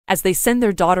as they send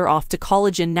their daughter off to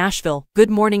college in Nashville. Good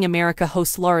Morning America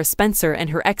host Lara Spencer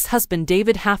and her ex-husband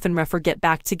David Haffenreffer get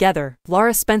back together.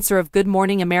 Lara Spencer of Good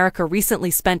Morning America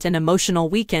recently spent an emotional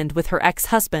weekend with her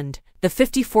ex-husband. The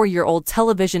 54-year-old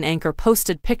television anchor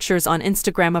posted pictures on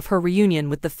Instagram of her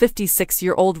reunion with the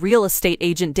 56-year-old real estate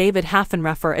agent David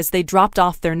Haffenreffer as they dropped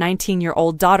off their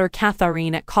 19-year-old daughter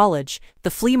Catherine at college. The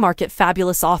flea market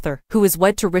fabulous author, who is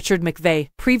wed to Richard McVeigh,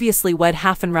 previously wed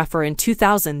Haffenreffer in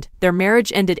 2000. Their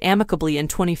marriage ended amicably in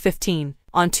 2015.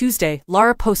 On Tuesday,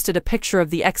 Lara posted a picture of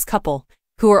the ex-couple,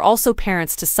 who are also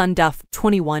parents to son Duff,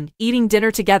 21, eating dinner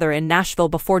together in Nashville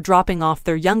before dropping off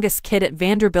their youngest kid at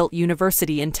Vanderbilt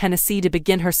University in Tennessee to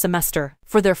begin her semester.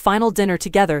 For their final dinner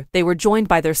together, they were joined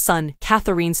by their son,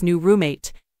 Catherine's new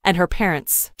roommate, and her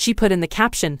parents. She put in the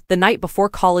caption, "The night before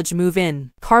college move-in.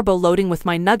 Carbo loading with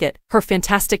my nugget, her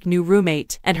fantastic new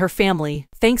roommate, and her family.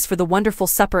 Thanks for the wonderful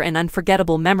supper and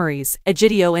unforgettable memories.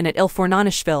 Egidio in at Il Forno,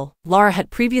 Nashville." Lara had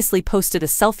previously posted a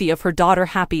selfie of her daughter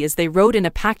happy as they rode in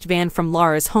a packed van from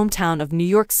Lara's hometown of New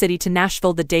York City to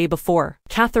Nashville the day before.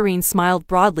 Catherine smiled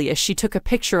broadly as she took a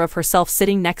picture of herself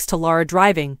sitting next to Lara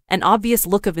driving, an obvious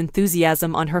look of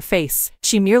enthusiasm on her face.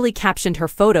 She merely captioned her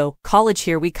photo, "College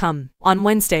here we come." On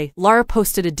Wednesday, Lara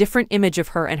posted a different image of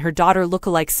her and her daughter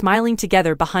look-alike smiling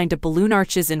together behind a balloon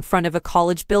arches in front of a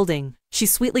college building. She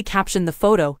sweetly captioned the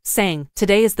photo, saying,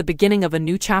 "Today is the beginning of a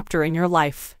new chapter in your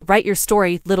life. Write your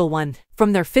story, little one."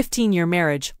 From their 15-year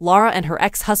marriage, Lara and her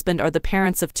ex-husband are the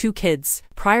parents of 2 kids.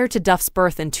 Prior to Duff's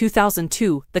birth in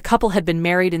 2002, the couple had been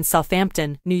married in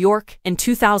Southampton, New York. In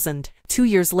 2000, 2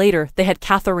 years later, they had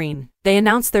Catherine. They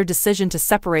announced their decision to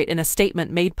separate in a statement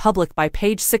made public by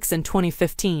Page Six in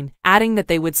 2015, adding that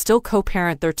they would still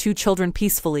co-parent their 2 children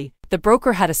peacefully. The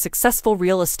broker had a successful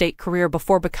real estate career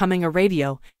before becoming a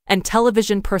radio and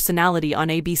television personality on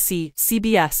ABC,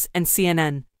 CBS, and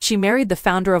CNN. She married the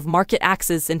founder of Market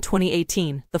Access in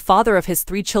 2018, the father of his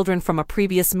 3 children from a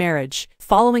previous marriage.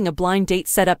 Following a blind date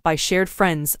set up by shared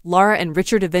friends, Lara and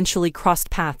Richard eventually crossed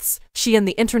paths. She and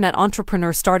the internet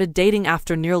entrepreneur started dating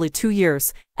after nearly 2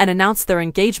 years and announced their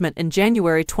engagement in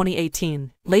January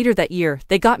 2018. Later that year,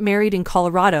 they got married in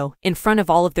Colorado, in front of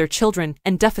all of their children,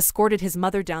 and Duff escorted his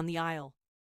mother down the aisle.